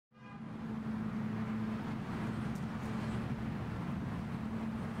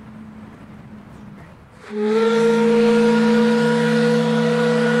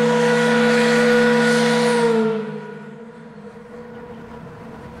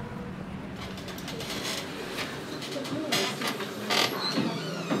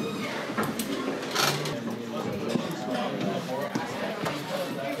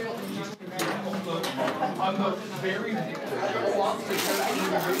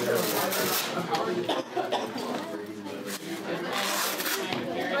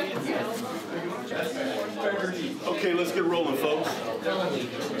Okay, let's get rolling, folks.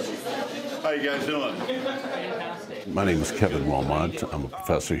 How you guys doing? My name is Kevin Willmott. I'm a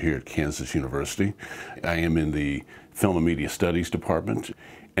professor here at Kansas University. I am in the Film and Media Studies department,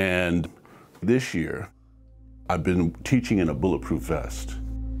 and this year I've been teaching in a bulletproof vest.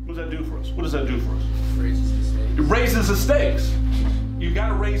 What does that do for us? What does that do for us? Raises the stakes. It raises the stakes. You got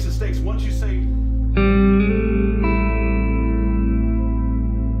to raise the stakes. Once you say,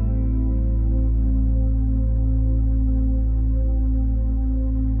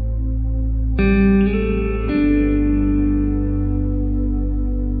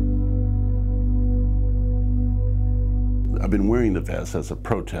 I've been wearing the vest as a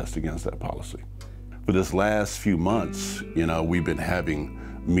protest against that policy. For this last few months, we've been having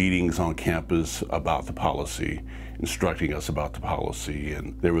meetings on campus about the policy, instructing us about the policy,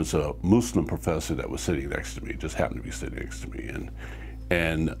 and there was a Muslim professor that was sitting next to me, just happened to be sitting next to me,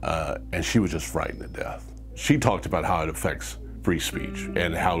 and she was just frightened to death. She talked about how it affects free speech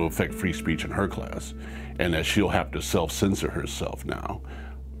and how it will affect free speech in her class, and that she'll have to self-censor herself now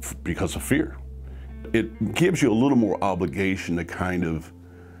because of fear. It gives you a little more obligation to kind of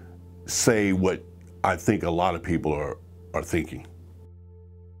say what I think a lot of people are thinking.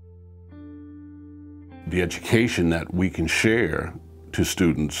 The education that we can share to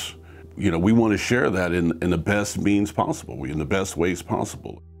students, we want to share that in the best means possible, in the best ways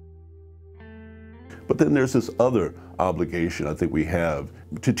possible. But then there's this other obligation I think we have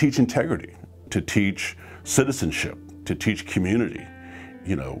to teach integrity, to teach citizenship, to teach community,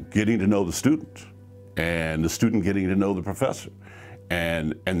 getting to know the student and the student getting to know the professor.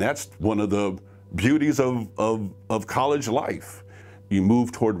 And that's one of the beauties of college life. You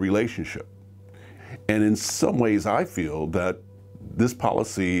move toward relationship. And in some ways, I feel that this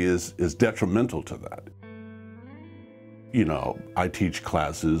policy is detrimental to that. I teach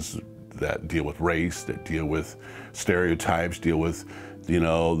classes that deal with race, that deal with stereotypes, deal with,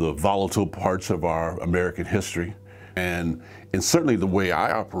 the volatile parts of our American history. And certainly the way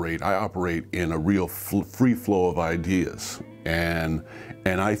I operate in a real free flow of ideas. And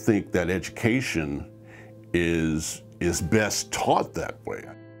I think that education is best taught that way.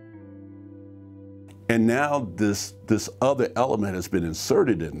 And now this other element has been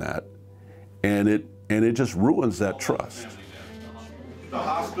inserted in that, and it just ruins that trust. the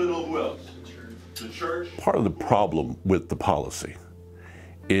hospital, who else? The church? Part of the problem with the policy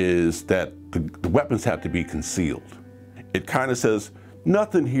is that the weapons have to be concealed. It kind of says,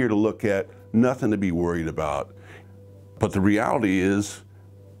 nothing here to look at, nothing to be worried about. But the reality is,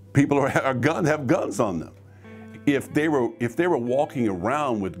 people have guns on them. If they were walking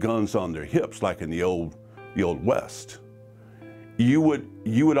around with guns on their hips, like in the old West, you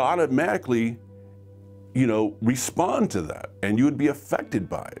would automatically, respond to that, and you would be affected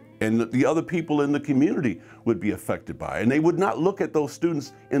by it, and the other people in the community would be affected by it, and they would not look at those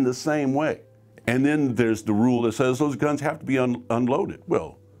students in the same way. And then there's the rule that says those guns have to be unloaded.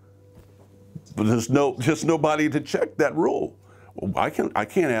 Well, but there's just nobody to check that rule. Well, I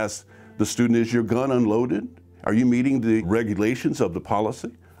can't ask the student, is your gun unloaded? Are you meeting the regulations of the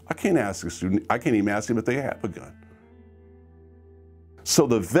policy? I can't ask a student, I can't even ask them if they have a gun. So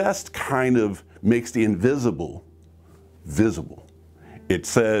the vest kind of makes the invisible visible. It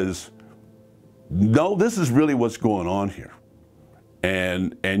says, no, this is really what's going on here.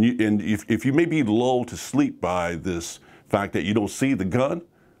 And if you may be lulled to sleep by this fact that you don't see the gun,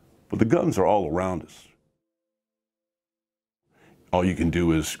 but the guns are all around us. All you can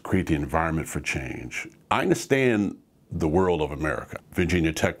do is create the environment for change. I understand the world of America.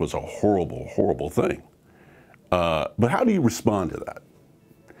 Virginia Tech was a horrible, horrible thing. But how do you respond to that?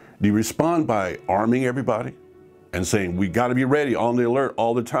 Do you respond by arming everybody and saying, we got to be ready, on the alert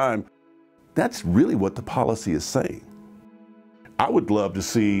all the time? That's really what the policy is saying. I would love to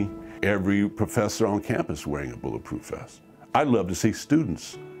see every professor on campus wearing a bulletproof vest. I'd love to see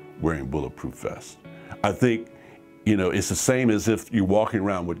students wearing bulletproof vests. I think, it's the same as if you're walking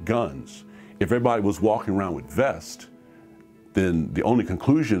around with guns. If everybody was walking around with vests, then the only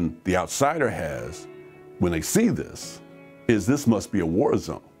conclusion the outsider has when they see this is this must be a war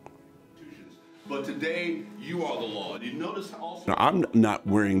zone. But today, you are the law. You notice also... Now, I'm not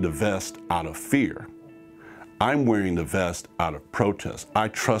wearing the vest out of fear. I'm wearing the vest out of protest. I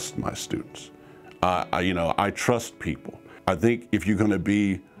trust my students. I trust people. I think if you're going to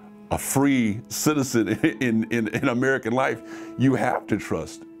be a free citizen in American life, you have to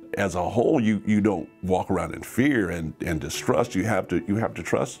trust. As a whole, you don't walk around in fear and distrust. You have to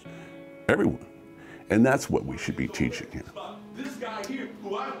trust everyone, and that's what we should be teaching here. This guy here,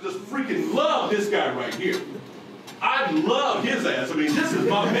 who I just freaking love, this guy right here. I love his ass. I mean, this is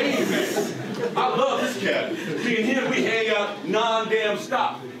my main man. I love this cat. Me and him, we hang out non-damn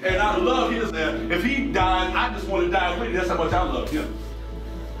stop. And I love his ass. If he dies, I just want to die with him. That's how much I love him.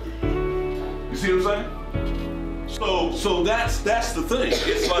 You see what I'm saying? So that's the thing.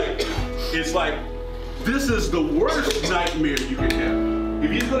 It's like this is the worst nightmare you can have.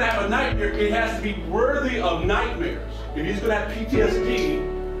 If he's gonna have a nightmare, it has to be worthy of nightmares. If he's gonna have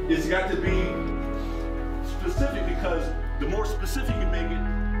PTSD, it's got to be specific, because the more specific you make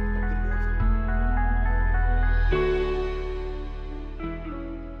it,